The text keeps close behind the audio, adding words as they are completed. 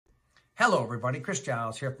Hello, everybody. Chris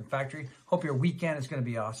Giles here from the factory. Hope your weekend is going to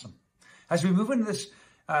be awesome. As we move into this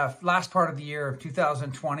last part of the year of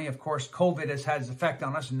 2020, of course, COVID has had its effect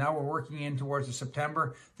on us, and now we're working in towards the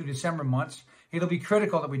September through December months. It'll be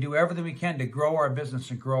critical that we do everything we can to grow our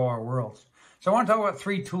business and grow our world. So I want to talk about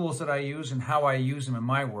 3 tools that I use and how I use them in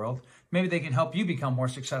my world. Maybe they can help you become more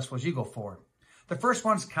successful as you go forward. The first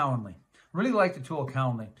one's Calendly. I really like the tool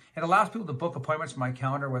Calendly. It allows people to book appointments in my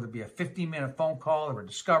calendar, whether it be a 15-minute phone call or a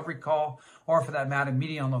discovery call, or for that matter,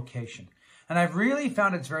 meeting on location. And I've really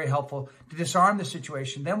found it's very helpful to disarm the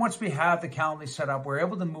situation. Then once we have the Calendly set up, we're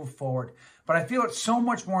able to move forward. But I feel it's so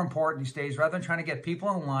much more important these days, rather than trying to get people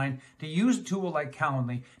in line, to use a tool like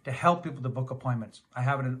Calendly to help people to book appointments. I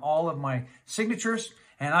have it in all of my signatures,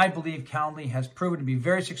 and I believe Calendly has proven to be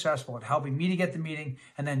very successful at helping me to get the meeting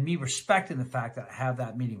and then me respecting the fact that I have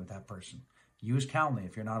that meeting with that person. Use Calendly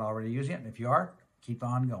if you're not already using it. And if you are, keep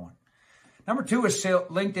on going. Number 2 is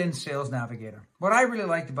LinkedIn Sales Navigator. What I really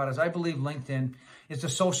liked about it is I believe LinkedIn is the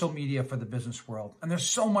social media for the business world. And there's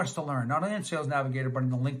so much to learn, not only in Sales Navigator, but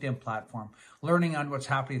in the LinkedIn platform, learning on what's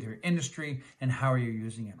happening with your industry and how you're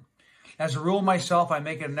using it. As a rule myself, I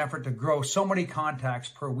make it an effort to grow so many contacts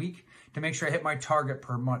per week to make sure I hit my target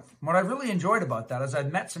per month. What I've really enjoyed about that is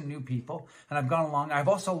I've met some new people and I've gone along. I've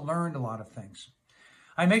also learned a lot of things.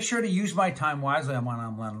 I make sure to use my time wisely when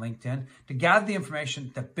I'm on LinkedIn to gather the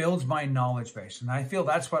information that builds my knowledge base. And I feel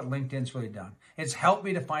that's what LinkedIn's really done. It's helped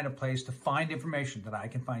me to find a place to find information that I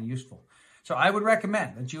can find useful. So I would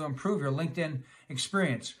recommend that you improve your LinkedIn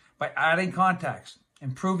experience by adding contacts,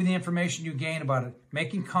 improving the information you gain about it,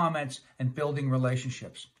 making comments, and building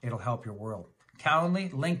relationships. It'll help your world.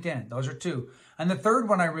 Calendly, LinkedIn, those are 2. And the third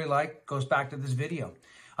one I really like goes back to this video.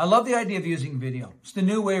 I love the idea of using video. It's the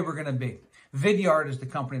new way we're going to be. Vidyard is the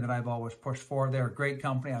company that I've always pushed for. They're a great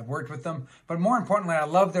company. I've worked with them. But more importantly, I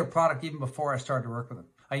love their product even before I started to work with them.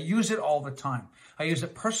 I use it all the time. I use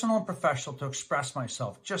it personal and professional to express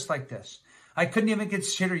myself, just like this. I couldn't even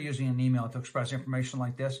consider using an email to express information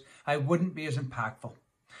like this. I wouldn't be as impactful.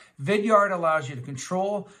 Vidyard allows you to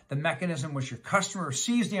control the mechanism which your customer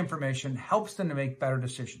receives the information, helps them to make better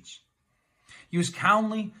decisions. Use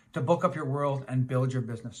Calendly to book up your world and build your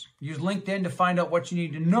business. Use LinkedIn to find out what you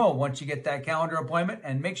need to know once you get that calendar appointment,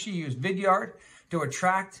 and make sure you use Vidyard to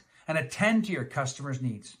attract and attend to your customers'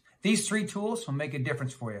 needs. These 3 tools will make a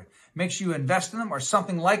difference for you. Make sure you invest in them or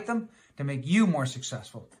something like them to make you more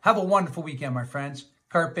successful. Have a wonderful weekend, my friends.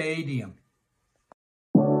 Carpe Diem.